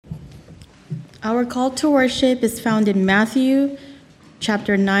Our call to worship is found in Matthew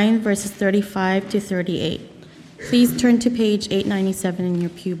chapter 9, verses 35 to 38. Please turn to page 897 in your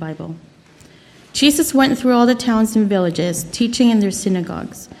pew Bible. Jesus went through all the towns and villages, teaching in their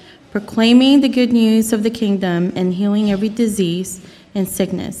synagogues, proclaiming the good news of the kingdom and healing every disease and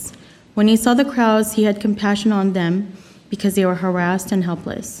sickness. When he saw the crowds, he had compassion on them because they were harassed and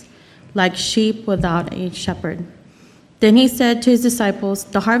helpless, like sheep without a shepherd. Then he said to his disciples,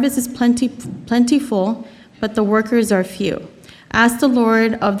 "The harvest is plentiful, but the workers are few. Ask the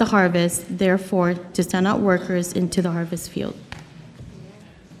Lord of the harvest, therefore, to send out workers into the harvest field."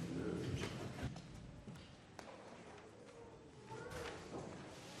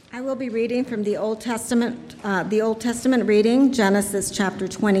 I will be reading from the Old Testament reading, Genesis chapter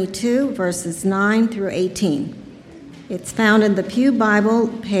 22, verses 9 through 18. It's found in the Pew Bible,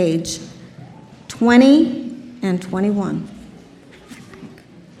 page 20 and 21.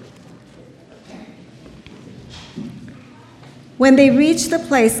 When they reached the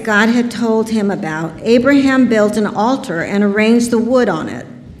place God had told him about, Abraham built an altar and arranged the wood on it.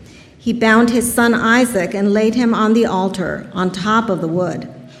 He bound his son Isaac and laid him on the altar on top of the wood.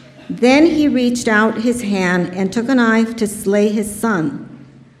 Then he reached out his hand and took a knife to slay his son.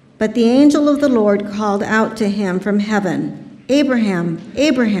 But the angel of the Lord called out to him from heaven, "Abraham,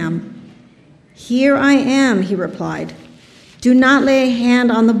 Abraham." "Here I am," he replied. "Do not lay a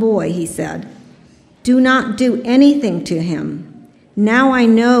hand on the boy," he said. "Do not do anything to him. Now I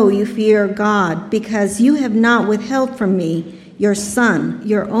know you fear God, because you have not withheld from me your son,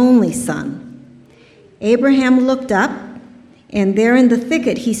 your only son." Abraham looked up, and there in the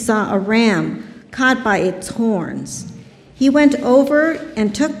thicket he saw a ram caught by its horns. He went over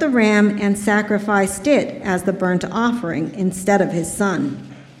and took the ram and sacrificed it as the burnt offering instead of his son.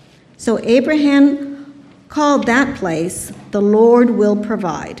 So Abraham called that place, "The Lord will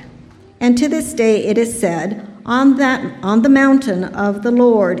provide." And to this day it is said, on the mountain of the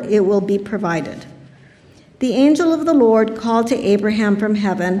Lord it will be provided. The angel of the Lord called to Abraham from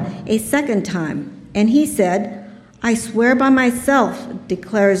heaven a second time, and he said, "I swear by myself,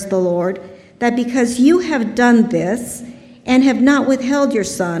 declares the Lord, that because you have done this and have not withheld your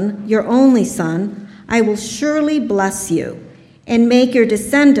son, your only son, I will surely bless you and make your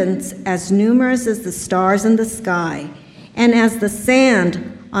descendants as numerous as the stars in the sky and as the sand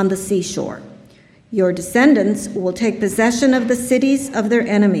on the seashore. Your descendants will take possession of the cities of their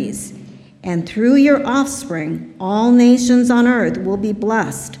enemies, and through your offspring all nations on earth will be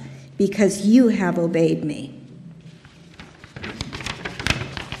blessed because you have obeyed me."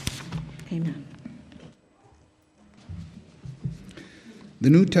 Amen. The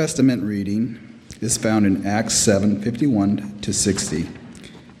New Testament reading is found in Acts 7:51 to 60.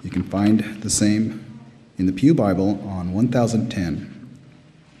 You can find the same in the Pew Bible on 1010.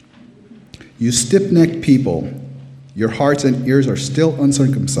 "You stiff-necked people, your hearts and ears are still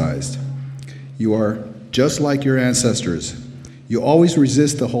uncircumcised. You are just like your ancestors. You always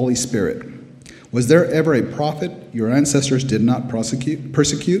resist the Holy Spirit. Was there ever a prophet your ancestors did not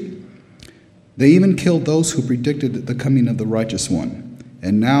persecute? They even killed those who predicted the coming of the righteous one,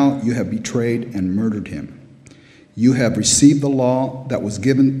 and now you have betrayed and murdered him. You have received the law that was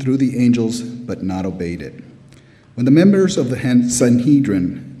given through the angels, but not obeyed it." When the members of the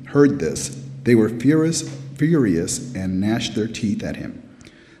Sanhedrin heard this, they were furious and gnashed their teeth at him.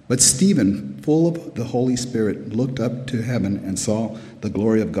 But Stephen, full of the Holy Spirit, looked up to heaven and saw the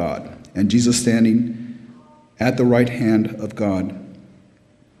glory of God, and Jesus standing at the right hand of God.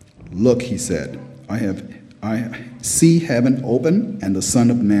 "Look," he said, I see heaven open and the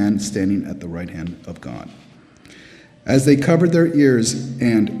Son of Man standing at the right hand of God." As they covered their ears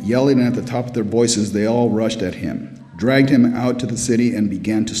and, yelling at the top of their voices, they all rushed at him, dragged him out to the city, and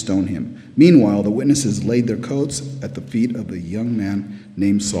began to stone him. Meanwhile, the witnesses laid their coats at the feet of the young man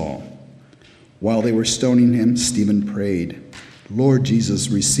named Saul. While they were stoning him, Stephen prayed, "Lord Jesus,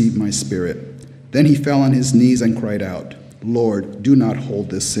 receive my spirit." Then he fell on his knees and cried out, "Lord, do not hold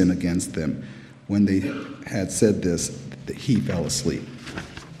this sin against them." When they had said this, he fell asleep.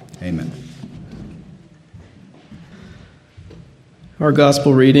 Amen. Our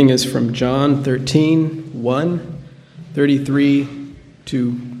gospel reading is from John 13:1, 33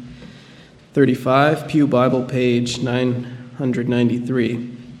 to 35, Pew Bible, page 993.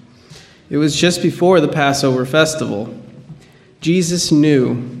 It was just before the Passover festival. Jesus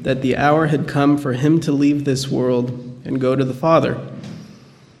knew that the hour had come for him to leave this world and go to the Father.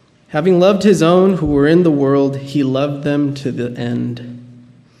 Having loved his own who were in the world, he loved them to the end.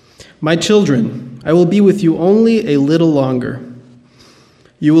 "My children, I will be with you only a little longer.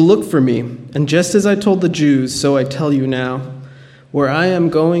 You will look for me, and just as I told the Jews, so I tell you now. Where I am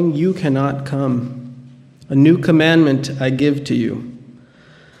going, you cannot come. A new commandment I give to you.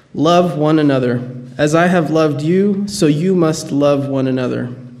 Love one another. As I have loved you, so you must love one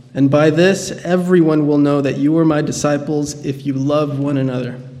another. And by this, everyone will know that you are my disciples if you love one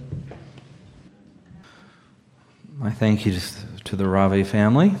another. My thank you to the Rave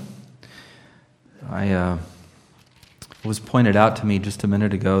family. It was pointed out to me just a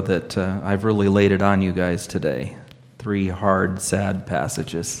minute ago that I've really laid it on you guys today. 3 hard, sad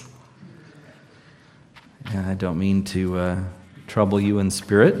passages. And I don't mean to trouble you in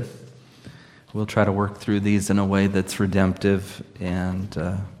spirit. We'll try to work through these in a way that's redemptive and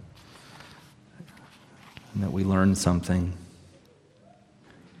that we learn something.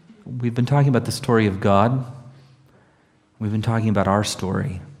 We've been talking about the story of God. We've been talking about our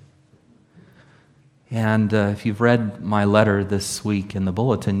story. And if you've read my letter this week in the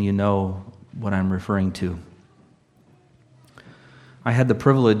bulletin, you know what I'm referring to. I had the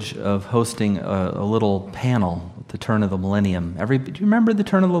privilege of hosting a little panel at the turn of the millennium. Do you remember the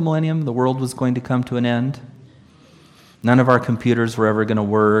turn of the millennium? The world was going to come to an end. None of our computers were ever going to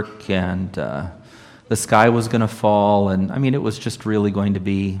work, and the sky was going to fall. And I mean, it was just really going to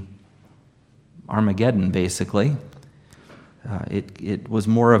be Armageddon, basically. It was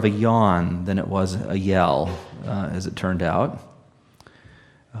more of a yawn than it was a yell, as it turned out.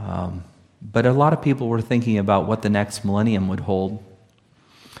 But a lot of people were thinking about what the next millennium would hold.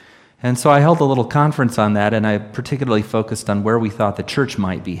 And so I held a little conference on that, and I particularly focused on where we thought the church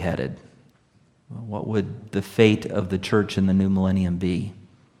might be headed. What would the fate of the church in the new millennium be?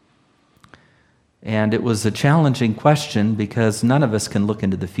 And it was a challenging question because none of us can look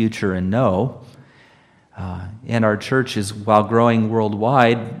into the future and know. And our churches, while growing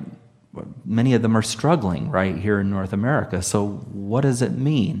worldwide, many of them are struggling right here in North America. So what does it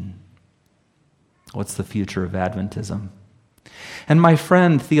mean? What's the future of Adventism? And my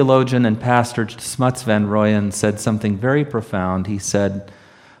friend, theologian and pastor Smuts Van Rooyen said something very profound. He said,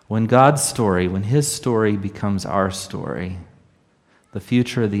 when God's story, when his story becomes our story, the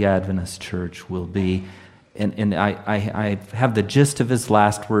future of the Adventist church will be, and I have the gist of his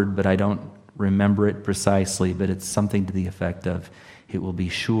last word, but I don't remember it precisely, but it's something to the effect of, it will be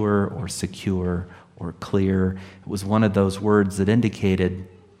sure or secure or clear. It was one of those words that indicated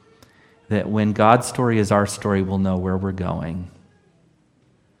that when God's story is our story, we'll know where we're going,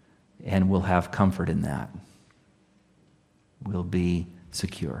 and we'll have comfort in that. We'll be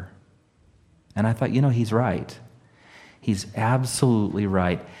secure. And I thought, he's right. He's absolutely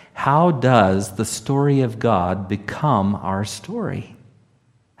right. How does the story of God become our story?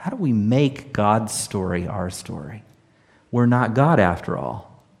 How do we make God's story our story? We're not God after all.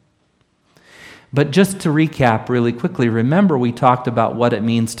 But just to recap really quickly, remember we talked about what it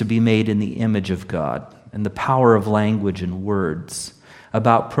means to be made in the image of God and the power of language and words,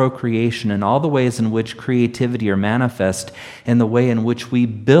 about procreation and all the ways in which creativity are manifest and the way in which we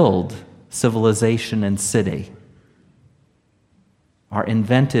build civilization and city. Our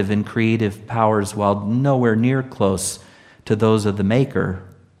inventive and creative powers, while nowhere near close to those of the Maker,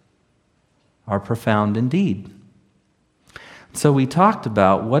 are profound indeed. So we talked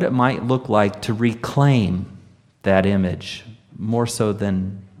about what it might look like to reclaim that image, more so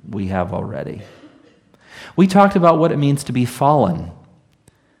than we have already. We talked about what it means to be fallen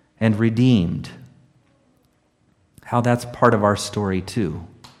and redeemed, how that's part of our story too.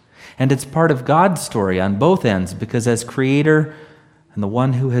 And it's part of God's story on both ends, because as Creator and the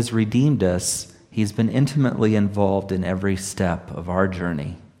one who has redeemed us, He's been intimately involved in every step of our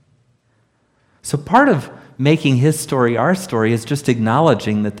journey. So part of making His story our story is just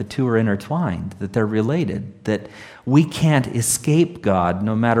acknowledging that the two are intertwined, that they're related, that we can't escape God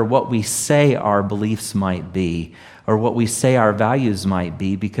no matter what we say our beliefs might be or what we say our values might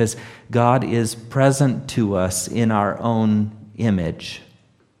be, because God is present to us in our own image,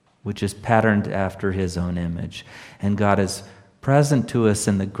 which is patterned after His own image. And God is present to us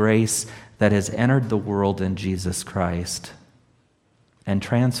in the grace that has entered the world in Jesus Christ and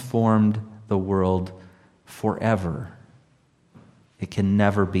transformed the world forever. It can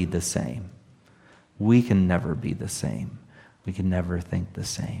never be the same. We can never be the same. We can never think the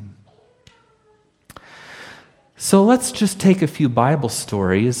same. So let's just take a few Bible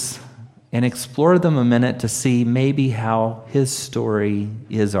stories and explore them a minute to see maybe how His story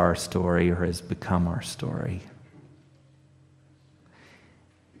is our story or has become our story.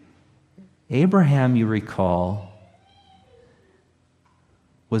 Abraham, you recall,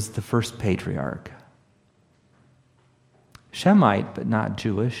 was the first patriarch. Shemite, but not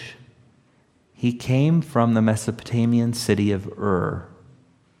Jewish. He came from the Mesopotamian city of Ur.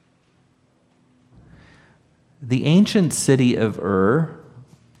 The ancient city of Ur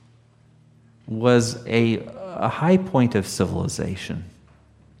was a high point of civilization.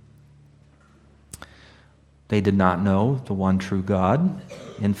 They did not know the one true God.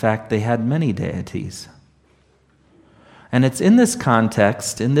 In fact, they had many deities. And it's in this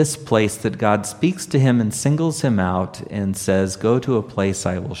context, in this place, that God speaks to him and singles him out and says, "Go to a place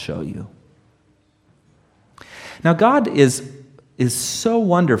I will show you." Now, God is so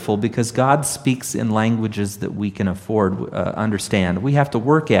wonderful because God speaks in languages that we can understand. We have to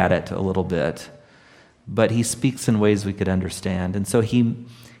work at it a little bit, but he speaks in ways we could understand. And so he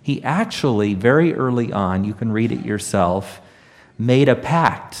actually, very early on, you can read it yourself, made a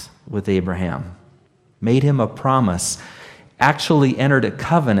pact with Abraham, made him a promise, actually entered a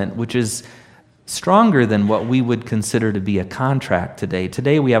covenant, which is stronger than what we would consider to be a contract today.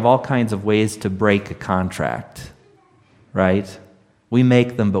 Today we have all kinds of ways to break a contract, right? We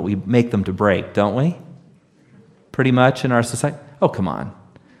make them, but we make them to break, don't we? Pretty much in our society. Oh, come on.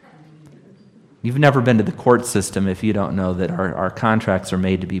 You've never been to the court system if you don't know that our contracts are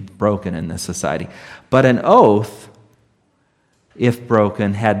made to be broken in this society. But an oath, if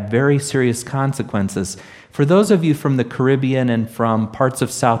broken, had very serious consequences. For those of you from the Caribbean and from parts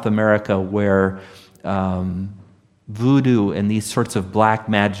of South America where voodoo and these sorts of black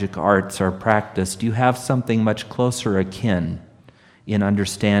magic arts are practiced, you have something much closer akin in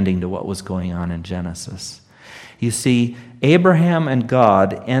understanding to what was going on in Genesis. You see, Abraham and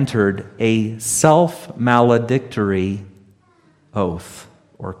God entered a self-maledictory oath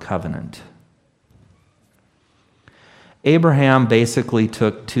or covenant. Abraham basically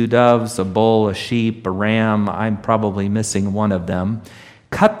took 2 doves, a bull, a sheep, a ram, I'm probably missing one of them,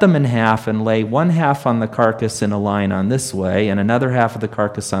 cut them in half and lay one half on the carcass in a line on this way and another half of the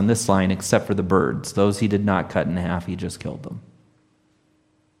carcass on this line, except for the birds. Those he did not cut in half, he just killed them.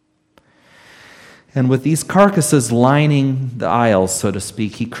 And with these carcasses lining the aisles, so to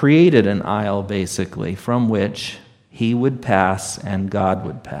speak, he created an aisle basically from which he would pass and God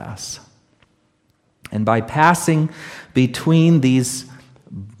would pass. And by passing between these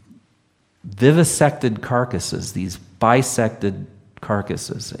vivisected carcasses, these bisected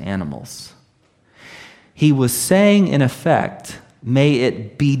carcasses, animals, he was saying in effect, may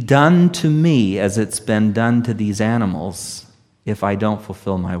it be done to me as it's been done to these animals if I don't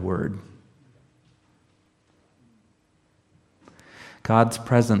fulfill my word. God's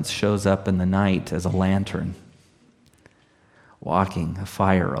presence shows up in the night as a lantern, walking, a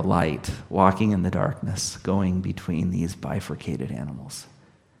fire, a light, walking in the darkness, going between these bifurcated animals.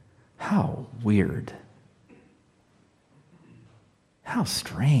 How weird. How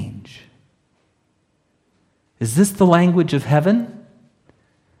strange. Is this the language of heaven?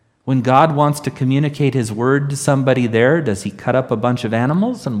 When God wants to communicate his word to somebody there, does he cut up a bunch of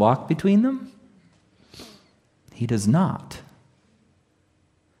animals and walk between them? He does not.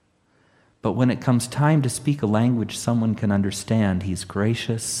 But when it comes time to speak a language someone can understand, he's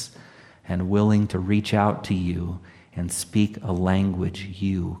gracious and willing to reach out to you and speak a language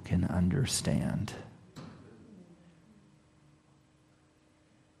you can understand.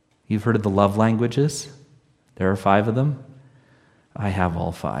 You've heard of the love languages? There are 5 of them. I have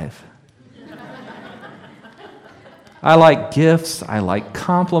all 5. I like gifts, I like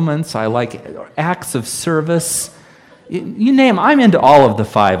compliments, I like acts of service. You name, I'm into all of the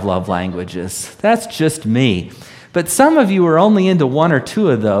 5 love languages. That's just me. But some of you are only into 1 or 2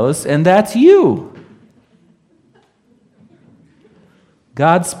 of those, and that's you.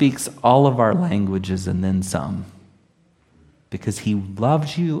 God speaks all of our languages and then some, because he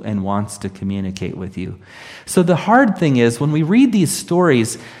loves you and wants to communicate with you. So the hard thing is, when we read these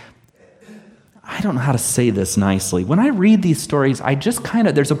stories, I don't know how to say this nicely. When I read these stories,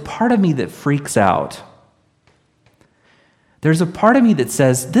 there's a part of me that freaks out. There's a part of me that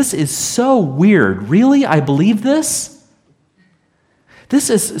says, this is so weird. Really? I believe this? This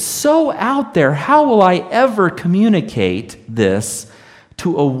is so out there. How will I ever communicate this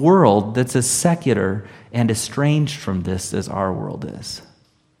to a world that's as secular and estranged from this as our world is?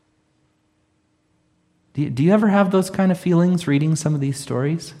 Do you ever have those kind of feelings reading some of these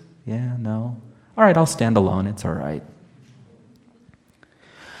stories? Yeah, no? All right, I'll stand alone. It's all right.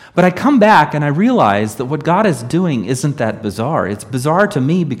 But I come back and I realize that what God is doing isn't that bizarre. It's bizarre to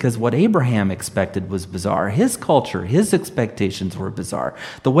me because what Abraham expected was bizarre. His culture, his expectations were bizarre.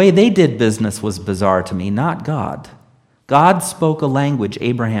 The way they did business was bizarre to me, not God. God spoke a language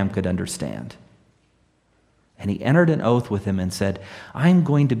Abraham could understand. And he entered an oath with him and said, I'm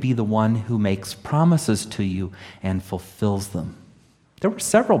going to be the one who makes promises to you and fulfills them. There were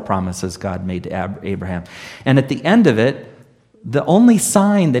several promises God made to Abraham. And at the end of it, the only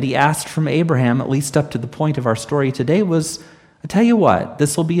sign that he asked from Abraham, at least up to the point of our story today, was, I tell you what,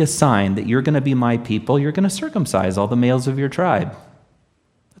 this will be a sign that you're going to be my people. You're going to circumcise all the males of your tribe.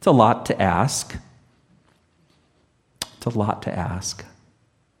 That's a lot to ask. It's a lot to ask.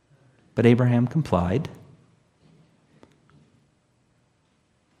 But Abraham complied.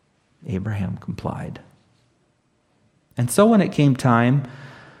 Abraham complied. And so when it came time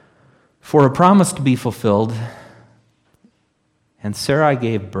for a promise to be fulfilled, and Sarah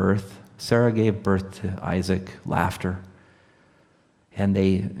gave birth to Isaac, laughter. And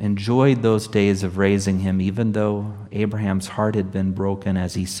they enjoyed those days of raising him, even though Abraham's heart had been broken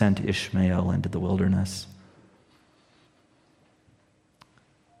as he sent Ishmael into the wilderness.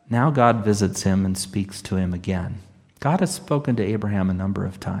 Now God visits him and speaks to him again. God has spoken to Abraham a number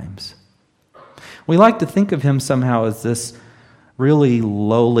of times. We like to think of him somehow as this really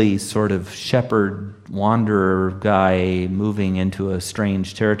lowly sort of shepherd, wanderer guy moving into a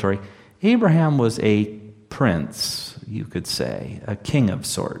strange territory. Abraham was a prince, you could say, a king of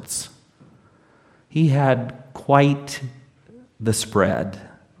sorts. He had quite the spread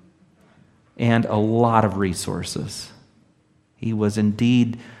and a lot of resources. He was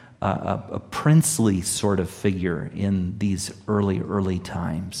indeed a princely sort of figure in these early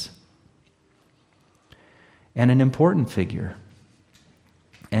times. And an important figure.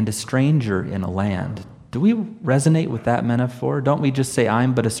 And a stranger in a land. Do we resonate with that metaphor? Don't we just say,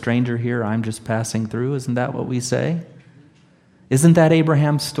 I'm but a stranger here, I'm just passing through? Isn't that what we say? Isn't that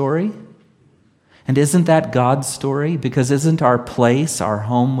Abraham's story? And isn't that God's story? Because isn't our place, our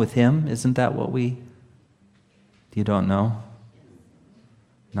home with him? Isn't that what we... You don't know?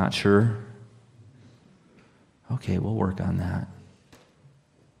 Not sure? Okay, we'll work on that.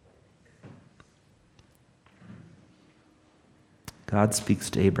 God speaks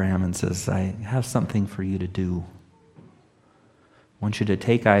to Abraham and says, I have something for you to do. I want you to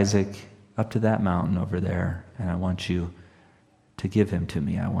take Isaac up to that mountain over there, and I want you to give him to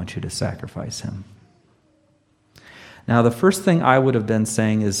me. I want you to sacrifice him. Now, the first thing I would have been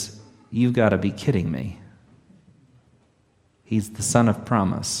saying is, you've got to be kidding me. He's the son of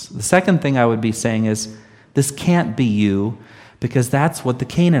promise. The second thing I would be saying is, this can't be you, because that's what the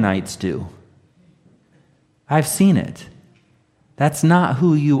Canaanites do. I've seen it. That's not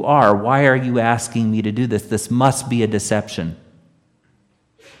who you are. Why are you asking me to do this? This must be a deception.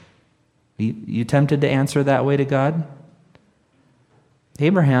 You tempted to answer that way to God?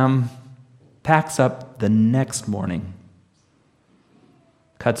 Abraham packs up the next morning,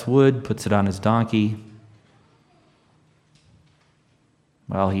 cuts wood, puts it on his donkey.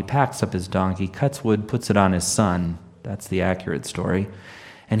 Well, he packs up his donkey, cuts wood, puts it on his son. That's the accurate story.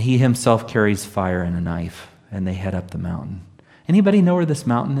 And he himself carries fire and a knife, and they head up the mountain. Anybody know where this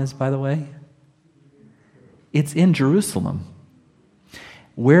mountain is, by the way? It's in Jerusalem.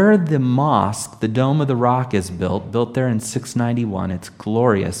 Where the mosque, the Dome of the Rock, is built there in 691. It's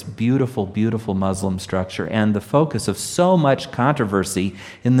glorious, beautiful, beautiful Muslim structure, and the focus of so much controversy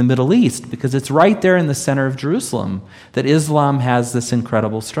in the Middle East, because it's right there in the center of Jerusalem that Islam has this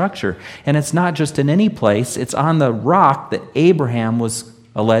incredible structure. And it's not just in any place, it's on the rock that Abraham was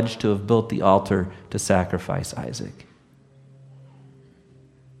alleged to have built the altar to sacrifice Isaac.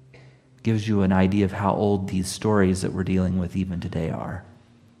 Gives you an idea of how old these stories that we're dealing with even today are.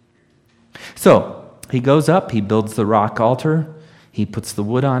 So, he goes up, he builds the rock altar, he puts the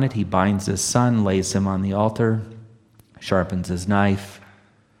wood on it, he binds his son, lays him on the altar, sharpens his knife.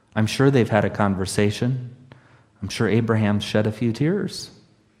 I'm sure they've had a conversation. I'm sure Abraham shed a few tears.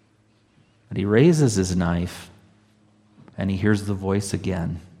 But he raises his knife, and he hears the voice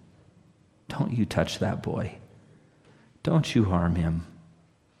again. Don't you touch that boy. Don't you harm him.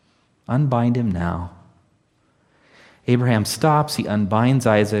 Unbind him now. Abraham stops, he unbinds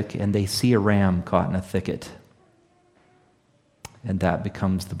Isaac, and they see a ram caught in a thicket. And that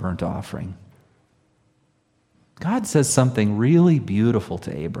becomes the burnt offering. God says something really beautiful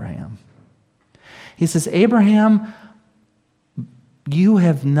to Abraham. He says, Abraham, you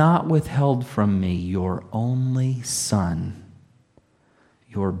have not withheld from me your only son,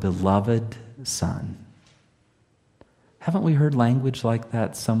 your beloved son. Haven't we heard language like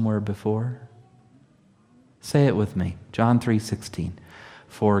that somewhere before? Say it with me. John 3:16.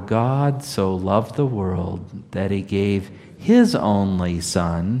 For God so loved the world that he gave his only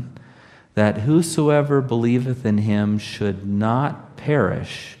Son, that whosoever believeth in him should not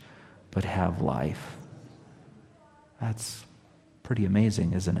perish, but have life. That's pretty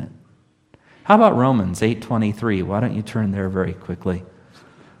amazing, isn't it? How about Romans 8:23? Why don't you turn there very quickly?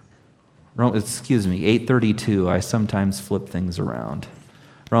 8:32. I sometimes flip things around.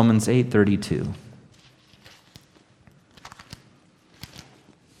 Romans 8:32.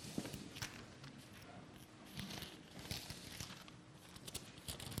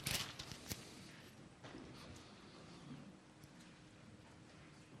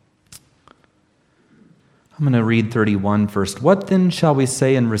 I'm going to read 31 first. What then shall we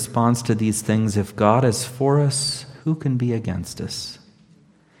say in response to these things? If God is for us, who can be against us?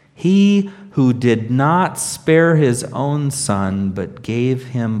 He who did not spare his own Son, but gave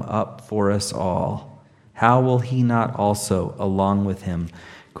him up for us all, how will he not also, along with him,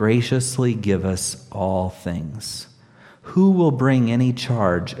 graciously give us all things? Who will bring any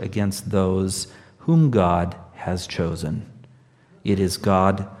charge against those whom God has chosen? It is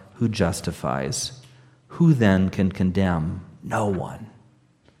God who justifies. Who then can condemn? No one.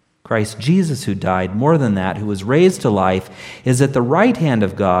 Christ Jesus, who died, more than that, who was raised to life, is at the right hand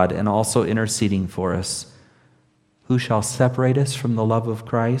of God and also interceding for us. Who shall separate us from the love of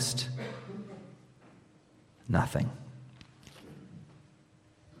Christ? Nothing.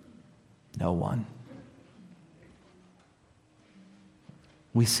 No one.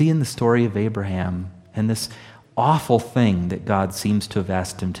 We see in the story of Abraham and this awful thing that God seems to have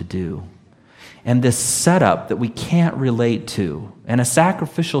asked him to do, and this setup that we can't relate to, and a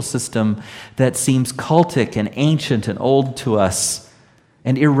sacrificial system that seems cultic and ancient and old to us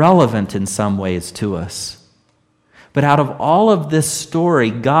and irrelevant in some ways to us. But out of all of this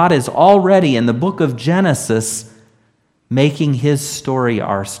story, God is already in the book of Genesis making his story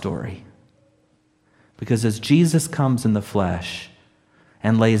our story. Because as Jesus comes in the flesh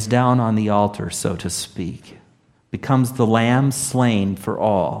and lays down on the altar, so to speak, becomes the lamb slain for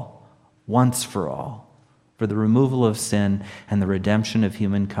all, once for all, for the removal of sin and the redemption of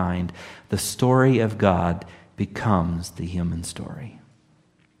humankind, the story of God becomes the human story.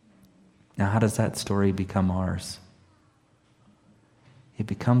 Now, how does that story become ours? It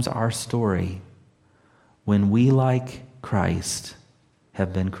becomes our story when we, like Christ,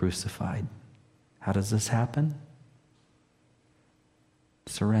 have been crucified. How does this happen?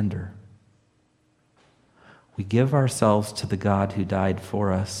 Surrender. We give ourselves to the God who died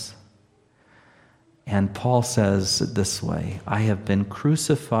for us. And Paul says it this way, I have been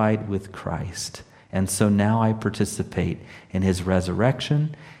crucified with Christ, and so now I participate in his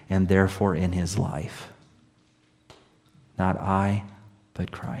resurrection and therefore in his life. Not I,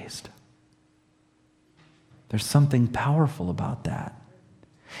 but Christ. There's something powerful about that.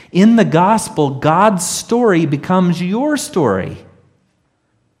 In the gospel, God's story becomes your story.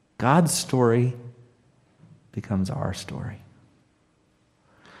 God's story becomes our story.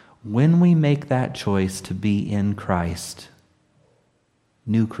 When we make that choice to be in Christ,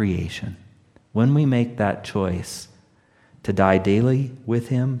 new creation, when we make that choice to die daily with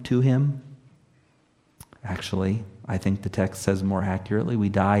him, to him, actually, I think the text says more accurately, we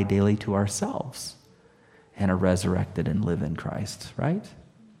die daily to ourselves and are resurrected and live in Christ, right?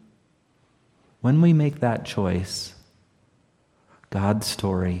 When we make that choice, God's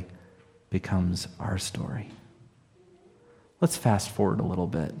story becomes our story. Let's fast forward a little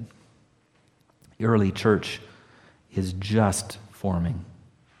bit. The early church is just forming.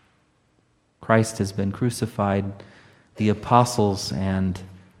 Christ has been crucified. The apostles and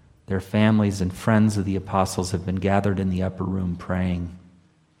their families and friends of the apostles have been gathered in the upper room praying.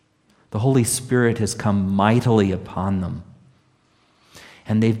 The Holy Spirit has come mightily upon them.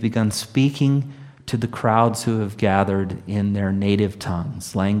 And they've begun speaking to the crowds who have gathered in their native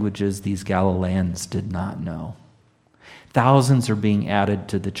tongues, languages these Galileans did not know. Thousands are being added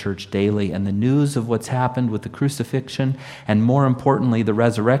to the church daily, and the news of what's happened with the crucifixion, and more importantly, the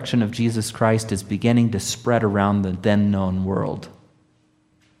resurrection of Jesus Christ, is beginning to spread around the then-known world,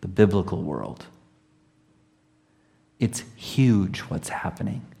 the biblical world. It's huge what's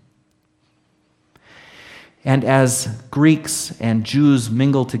happening. And as Greeks and Jews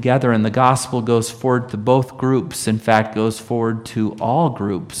mingle together and the gospel goes forward to both groups, in fact, goes forward to all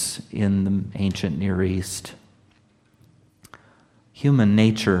groups in the ancient Near East, human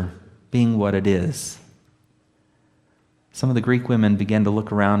nature being what it is, some of the Greek women began to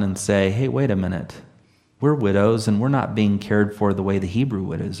look around and say, hey, wait a minute. We're widows and we're not being cared for the way the Hebrew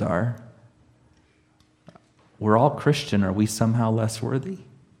widows are. We're all Christian. Are we somehow less worthy?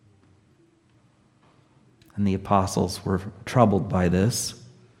 And the apostles were troubled by this.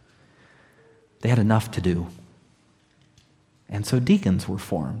 They had enough to do. And so deacons were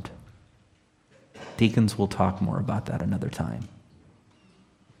formed. Deacons, will talk more about that another time.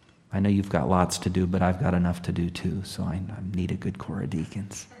 I know you've got lots to do, but I've got enough to do too, so I need a good core of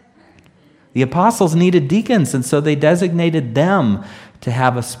deacons. The apostles needed deacons, and so they designated them to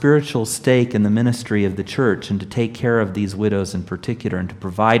have a spiritual stake in the ministry of the church and to take care of these widows in particular and to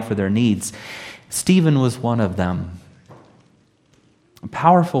provide for their needs. Stephen was one of them. A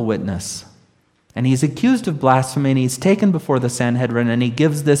powerful witness. And he's accused of blasphemy, and he's taken before the Sanhedrin, and he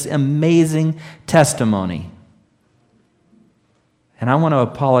gives this amazing testimony. And I want to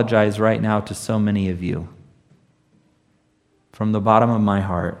apologize right now to so many of you from the bottom of my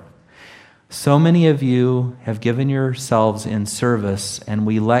heart. So many of you have given yourselves in service, and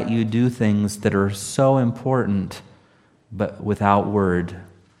we let you do things that are so important, but without word.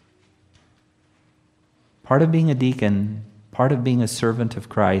 Part of being a deacon, part of being a servant of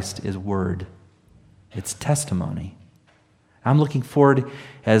Christ is word. It's testimony. I'm looking forward,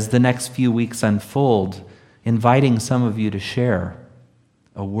 as the next few weeks unfold, inviting some of you to share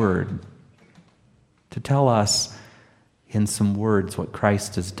a word, to tell us in some words what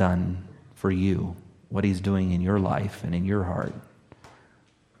Christ has done for you, what he's doing in your life and in your heart,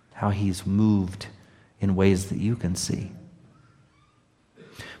 how he's moved in ways that you can see.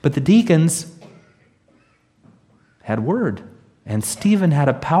 But the deacons had word, and Stephen had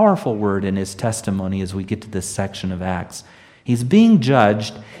a powerful word in his testimony as we get to this section of Acts. He's being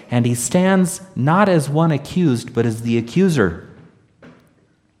judged, and he stands not as one accused, but as the accuser.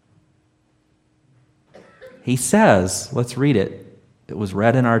 He says, let's read it. It was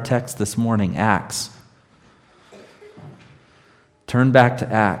read in our text this morning, Acts. Turn back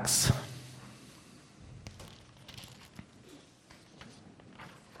to Acts.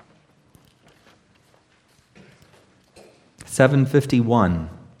 (751).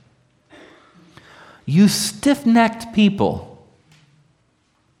 You stiff-necked people.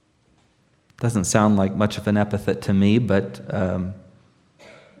 Doesn't sound like much of an epithet to me, but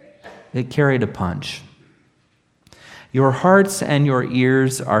it carried a punch. Your hearts and your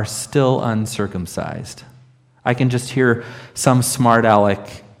ears are still uncircumcised. I can just hear some smart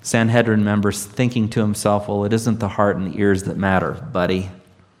aleck Sanhedrin members thinking to himself, well, it isn't the heart and the ears that matter, buddy.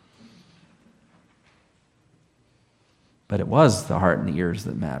 But it was the heart and the ears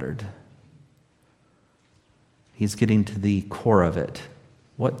that mattered. He's getting to the core of it,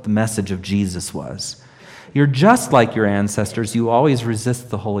 what the message of Jesus was. You're just like your ancestors. You always resist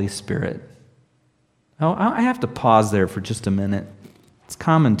the Holy Spirit. Now, I have to pause there for just a minute. It's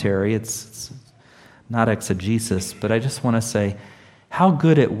commentary. It's not exegesis, but I just want to say, how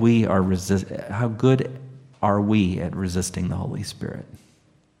good are we at resisting the Holy Spirit?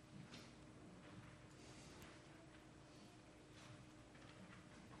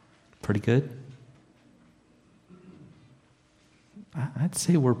 Pretty good? I'd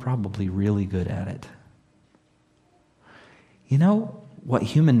say we're probably really good at it. You know what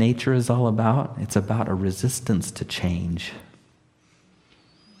human nature is all about? It's about a resistance to change.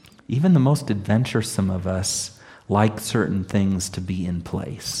 Even the most adventuresome of us like certain things to be in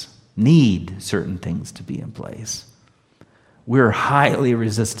place, need certain things to be in place. We're highly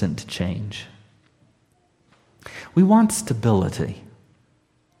resistant to change. We want stability,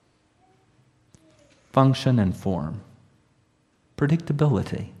 function and form,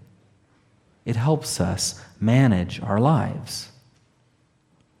 predictability. It helps us manage our lives.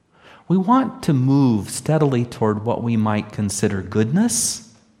 We want to move steadily toward what we might consider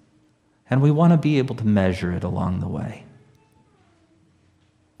goodness, and we want to be able to measure it along the way.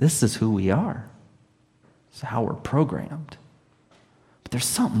 This is who we are. This is how we're programmed. But there's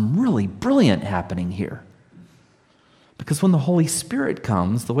something really brilliant happening here. Because when the Holy Spirit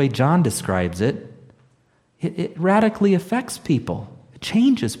comes, the way John describes it, it radically affects people. It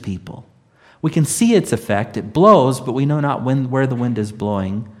changes people. We can see its effect. It blows, but we know not where the wind is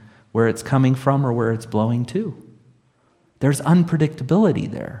blowing, where it's coming from, or where it's blowing to. There's unpredictability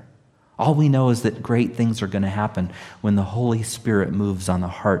there. All we know is that great things are going to happen when the Holy Spirit moves on the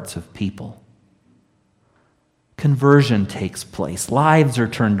hearts of people. Conversion takes place. Lives are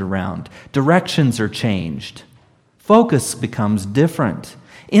turned around. Directions are changed. Focus becomes different.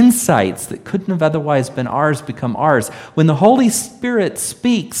 Insights that couldn't have otherwise been ours become ours. When the Holy Spirit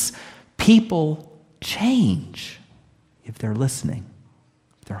speaks, people change if they're listening,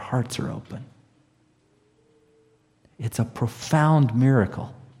 if their hearts are open. It's a profound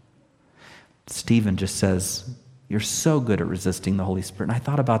miracle. Stephen just says, you're so good at resisting the Holy Spirit. And I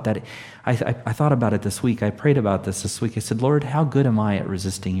thought about that. I thought about it this week. I prayed about this week. I said, Lord, how good am I at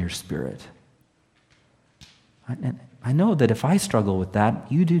resisting your Spirit? I know that if I struggle with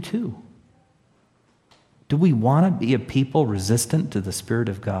that, you do too. Do we want to be a people resistant to the Spirit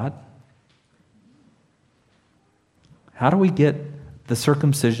of God? How do we get the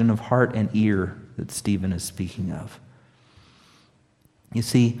circumcision of heart and ear that Stephen is speaking of? You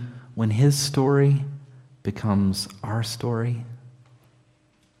see, when his story becomes our story,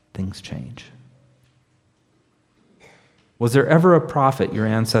 things change. Was there ever a prophet your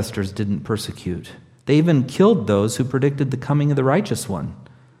ancestors didn't persecute? They even killed those who predicted the coming of the righteous one.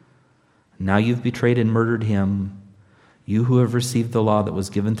 Now you've betrayed and murdered him, you who have received the law that was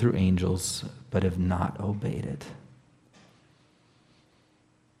given through angels, but have not obeyed it.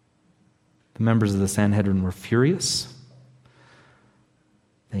 The members of the Sanhedrin were furious.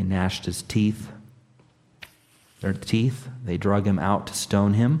 They gnashed his teeth. They drug him out to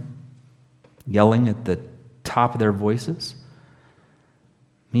stone him, yelling at the top of their voices.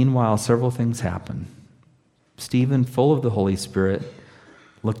 Meanwhile, several things happened. Stephen, full of the Holy Spirit,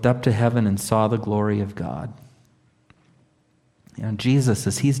 looked up to heaven and saw the glory of God. And Jesus,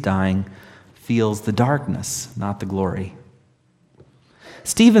 as he's dying, feels the darkness, not the glory.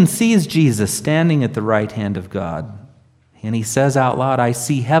 Stephen sees Jesus standing at the right hand of God, and he says out loud, "I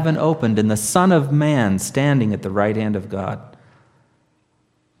see heaven opened and the Son of Man standing at the right hand of God."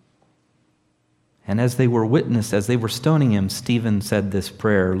 And as they were stoning him, Stephen said this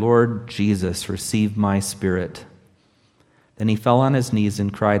prayer, "Lord Jesus, receive my spirit." Then he fell on his knees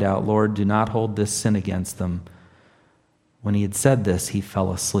and cried out, "Lord, do not hold this sin against them." When he had said this, he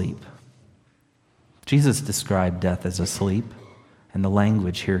fell asleep. Jesus described death as a sleep, and the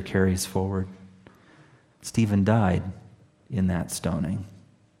language here carries forward. Stephen died in that stoning.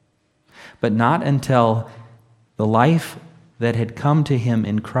 But not until the life that had come to him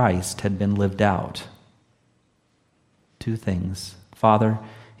in Christ had been lived out. Two things. "Father,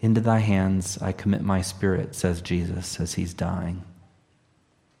 into thy hands I commit my spirit," says Jesus as he's dying.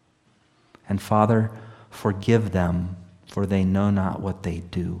 And "Father, forgive them, for they know not what they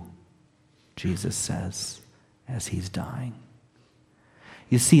do," Jesus says as he's dying.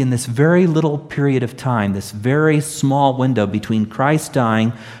 You see, in this very little period of time, this very small window between Christ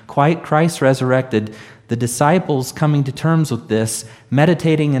dying, Christ resurrected, the disciples coming to terms with this,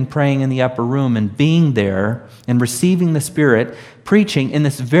 meditating and praying in the upper room and being there and receiving the Spirit, preaching in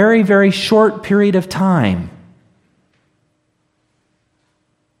this very, very short period of time.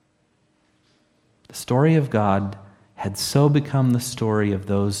 The story of God had so become the story of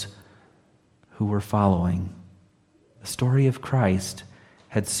those who were following. The story of Christ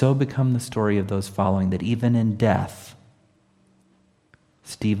had so become the story of those following that even in death,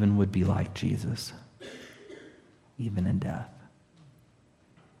 Stephen would be like Jesus. Even in death.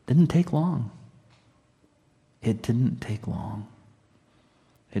 Didn't take long. It didn't take long.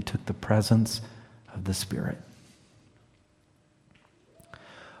 It took the presence of the Spirit.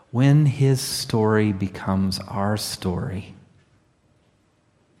 When his story becomes our story,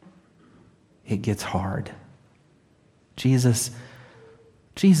 it gets hard. Jesus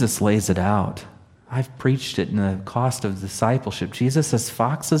lays it out. I've preached it in the cost of discipleship. Jesus says,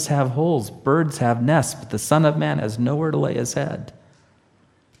 "Foxes have holes, birds have nests, but the Son of Man has nowhere to lay his head."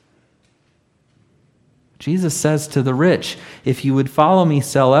 Jesus says to the rich, "If you would follow me,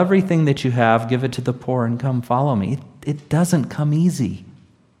 sell everything that you have, give it to the poor, and come follow me." It doesn't come easy.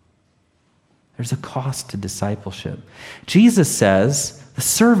 There's a cost to discipleship. Jesus says, "The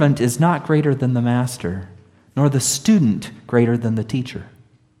servant is not greater than the master, nor the student greater than the teacher."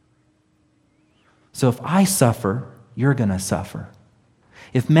 So if I suffer, you're going to suffer.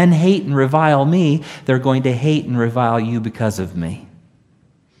 If men hate and revile me, they're going to hate and revile you because of me.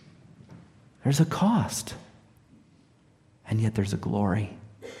 There's a cost. And yet there's a glory.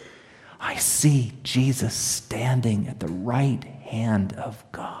 I see Jesus standing at the right hand of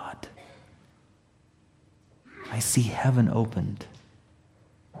God. I see heaven opened.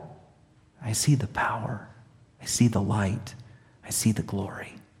 I see the power. I see the light. I see the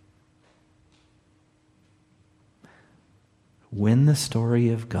glory. When the story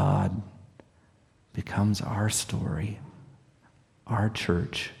of God becomes our story, our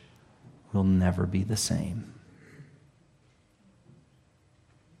church will never be the same.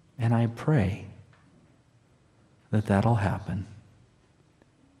 And I pray that that'll happen,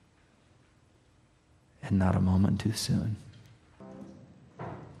 and not a moment too soon.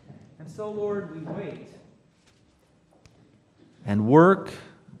 And so, Lord, we wait and work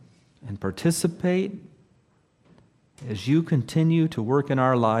and participate as you continue to work in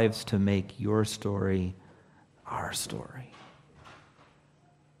our lives to make your story our story.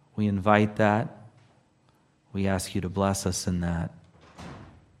 We invite that. We ask you to bless us in that.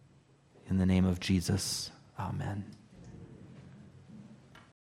 In the name of Jesus, amen.